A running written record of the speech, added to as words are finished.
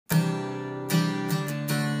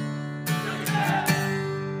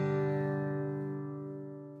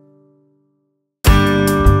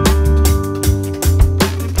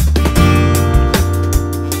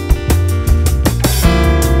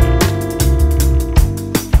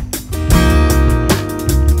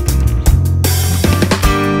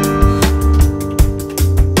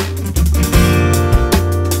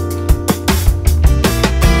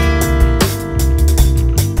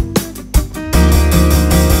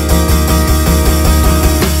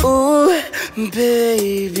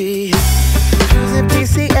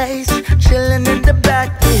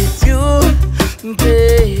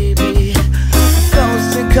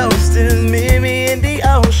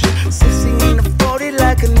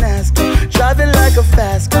like a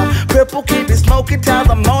fast car. Cripple, keep it smoking till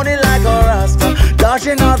the morning like a rasta.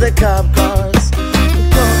 Dodging all the cop cars.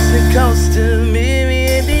 Coast to coast to meet me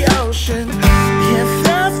in the ocean. If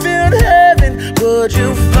I feel heaven, would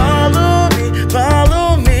you follow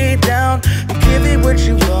me down? Give me what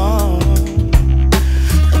you want,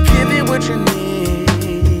 give me what you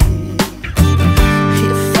need.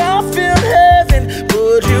 If I feel heaven,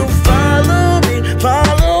 would you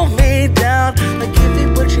follow me down? Give me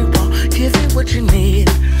what you want, give me what you need.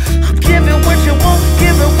 Give it what you want,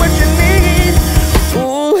 give it what you need.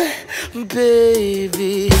 Ooh,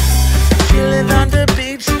 baby, chilling on the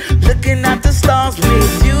beach, looking at the stars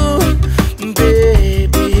with you,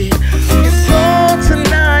 baby. It's all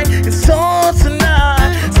tonight, it's all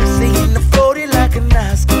tonight. 60 in the 40 like a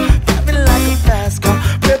NASCAR, driving like a fast car.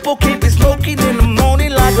 Ripple keep it smoking in the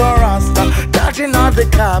morning like a rasta, dodging all the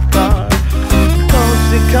cop cars.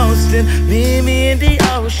 Coasting, coasting, meet me in the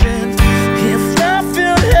ocean. If I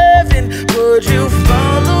feel heaven, would you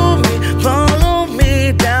follow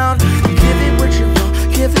me down? Give it what you want,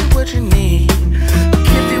 give it what you need.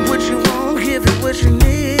 Give it what you want, give it what you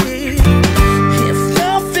need. If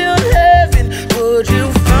I feel heaven, would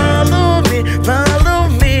you follow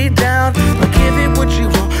me down? I'll give it what you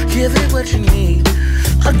want, give it what you need.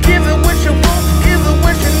 I'll give it what you want, give it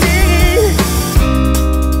what you need.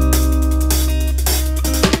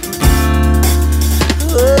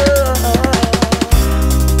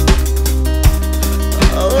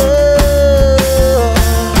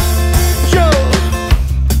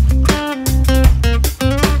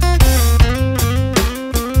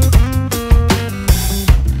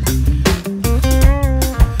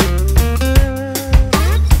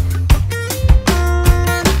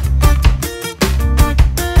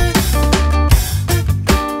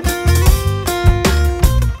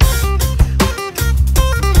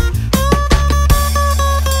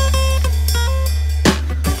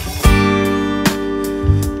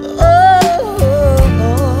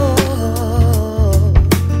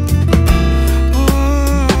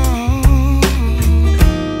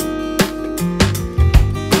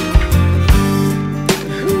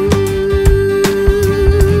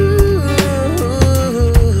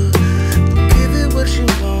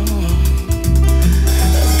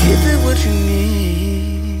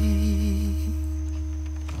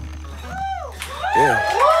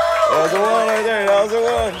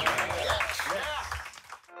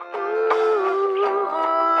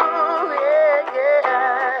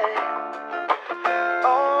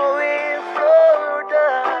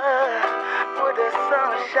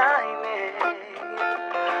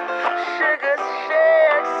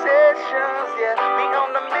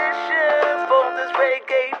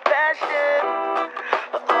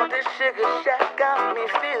 Sugarshack.